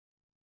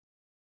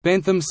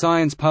Bentham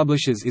Science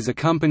Publishers is a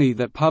company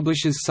that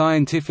publishes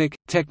scientific,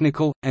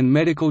 technical, and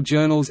medical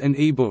journals and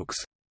e-books.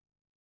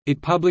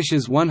 It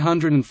publishes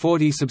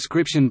 140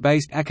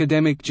 subscription-based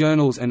academic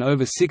journals and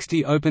over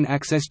 60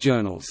 open-access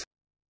journals.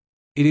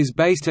 It is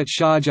based at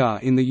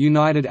Sharjah in the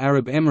United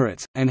Arab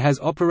Emirates, and has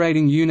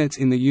operating units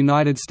in the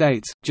United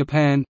States,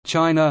 Japan,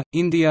 China,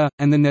 India,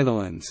 and the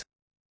Netherlands.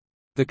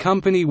 The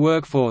company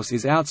workforce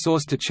is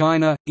outsourced to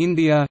China,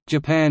 India,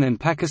 Japan and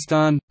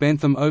Pakistan.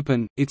 Bentham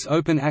Open, its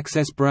open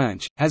access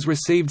branch, has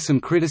received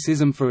some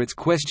criticism for its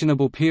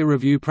questionable peer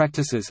review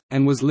practices,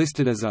 and was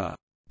listed as a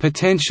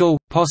potential,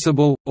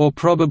 possible, or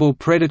probable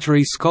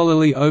predatory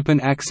scholarly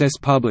open access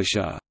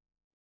publisher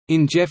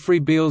in Jeffrey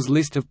Beall's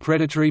list of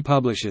predatory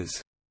publishers.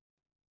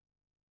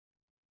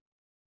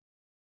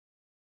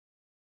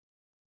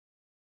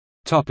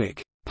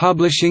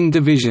 Publishing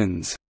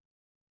divisions.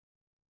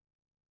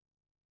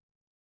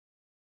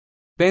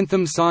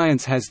 Bentham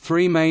Science has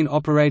three main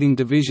operating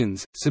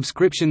divisions: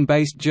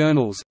 subscription-based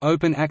journals,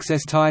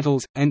 open-access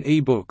titles, and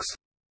e-books.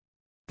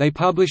 They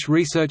publish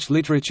research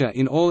literature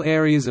in all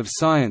areas of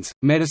science,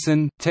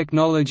 medicine,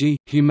 technology,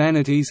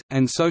 humanities,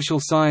 and social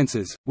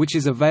sciences, which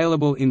is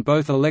available in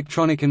both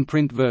electronic and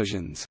print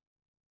versions.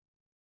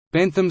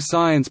 Bentham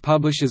Science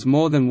publishes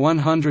more than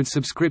 100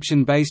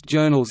 subscription-based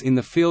journals in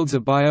the fields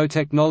of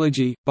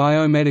biotechnology,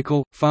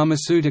 biomedical,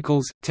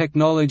 pharmaceuticals,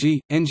 technology,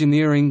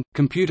 engineering,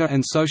 computer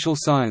and social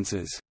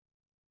sciences.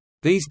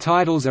 These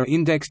titles are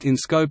indexed in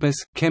Scopus,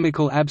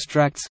 Chemical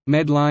Abstracts,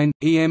 Medline,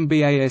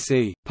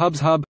 EMBASE,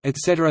 PubsHub,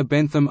 etc.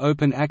 Bentham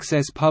Open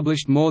Access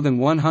published more than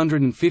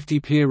 150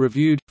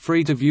 peer-reviewed,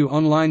 free-to-view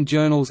online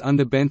journals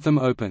under Bentham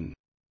Open.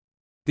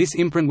 This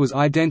imprint was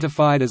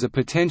identified as a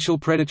potential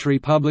predatory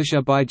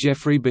publisher by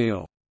Jeffrey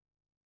Beall.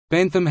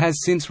 Bentham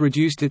has since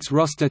reduced its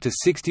roster to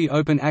 60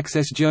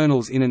 open-access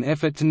journals in an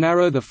effort to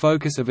narrow the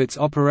focus of its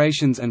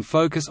operations and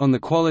focus on the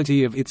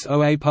quality of its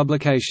OA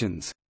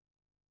publications.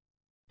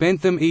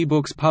 Bentham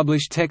eBooks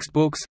publish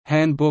textbooks,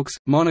 handbooks,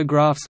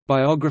 monographs,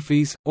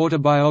 biographies,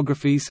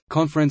 autobiographies,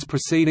 conference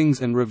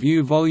proceedings and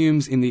review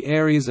volumes in the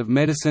areas of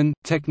medicine,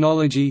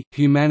 technology,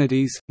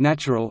 humanities,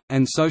 natural,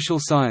 and social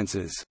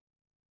sciences.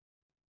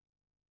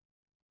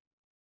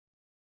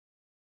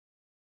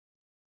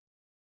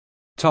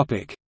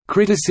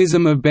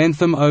 Criticism of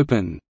Bentham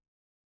Open.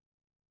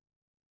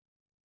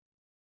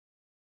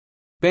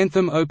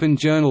 Bentham Open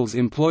journals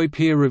employ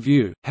peer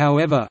review,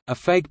 however, a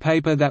fake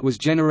paper that was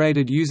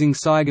generated using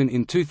Cygon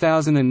in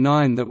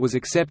 2009 that was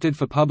accepted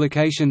for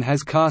publication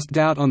has cast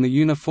doubt on the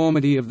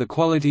uniformity of the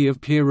quality of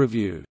peer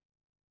review.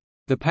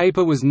 The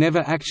paper was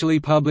never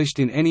actually published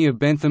in any of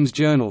Bentham's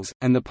journals,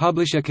 and the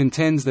publisher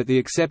contends that the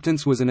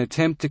acceptance was an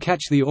attempt to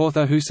catch the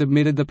author who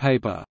submitted the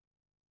paper.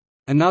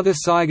 Another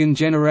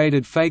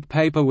Cygon-generated fake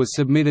paper was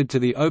submitted to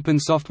the Open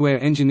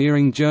Software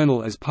Engineering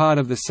Journal as part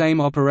of the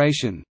same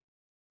operation.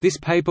 This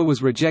paper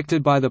was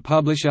rejected by the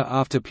publisher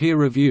after peer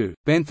review.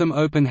 Bentham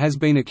Open has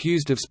been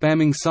accused of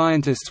spamming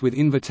scientists with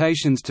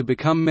invitations to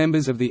become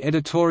members of the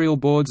editorial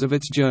boards of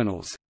its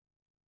journals.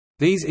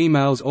 These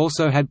emails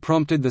also had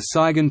prompted the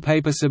Cygon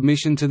paper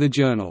submission to the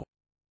journal.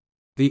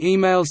 The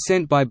emails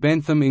sent by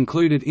Bentham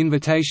included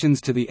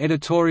invitations to the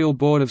editorial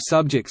board of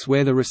subjects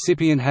where the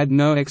recipient had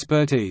no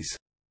expertise.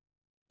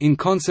 In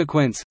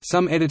consequence,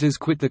 some editors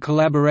quit the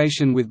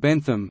collaboration with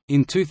Bentham.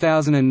 In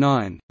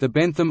 2009, the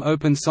Bentham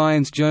Open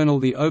Science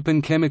Journal, the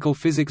Open Chemical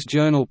Physics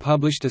Journal,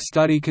 published a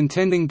study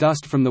contending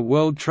dust from the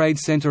World Trade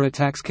Center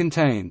attacks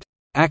contained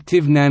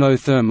active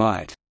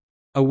nanothermite,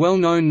 a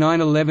well-known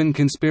 9/11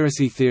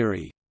 conspiracy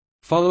theory.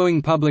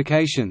 Following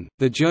publication,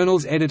 the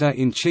journal's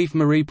editor-in-chief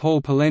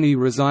Marie-Paul Peleny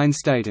resigned,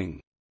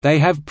 stating, "They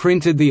have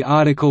printed the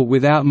article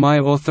without my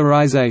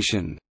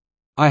authorization.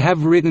 I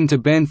have written to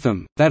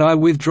Bentham, that I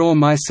withdraw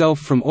myself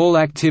from all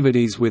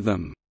activities with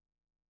them."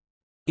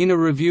 In a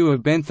review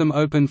of Bentham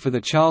Open for the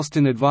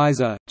Charleston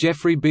Advisor,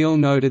 Jeffrey Beall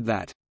noted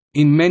that,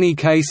 "In many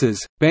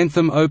cases,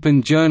 Bentham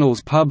Open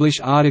journals publish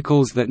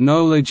articles that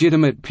no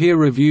legitimate peer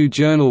review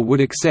journal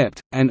would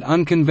accept, and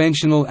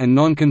unconventional and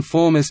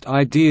nonconformist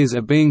ideas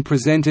are being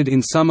presented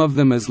in some of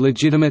them as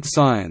legitimate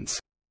science."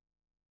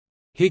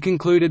 He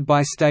concluded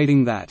by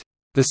stating that,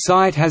 "The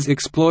site has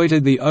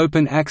exploited the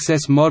open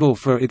access model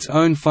for its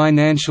own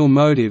financial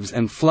motives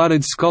and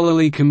flooded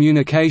scholarly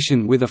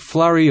communication with a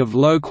flurry of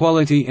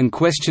low-quality and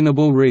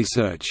questionable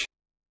research."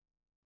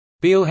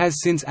 Beall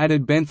has since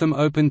added Bentham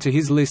Open to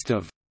his list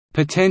of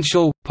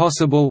potential,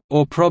 possible,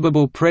 or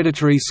probable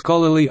predatory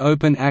scholarly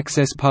open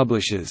access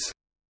publishers.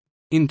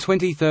 In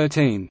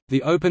 2013,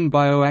 the Open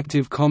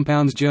Bioactive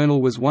Compounds Journal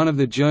was one of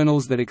the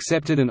journals that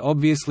accepted an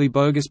obviously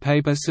bogus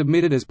paper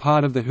submitted as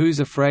part of the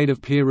Who's Afraid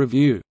of Peer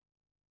Review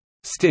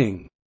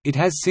sting. It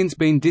has since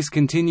been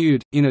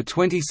discontinued. In a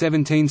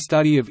 2017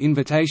 study of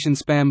invitation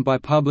spam by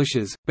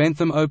publishers,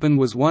 Bentham Open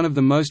was one of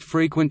the most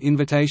frequent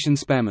invitation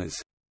spammers.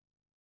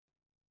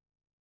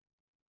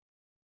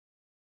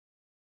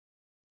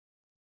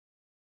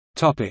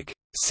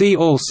 See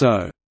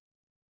also: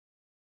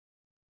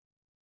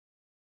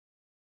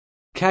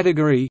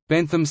 Category: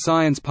 Bentham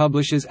Science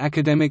publishes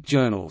academic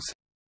journals.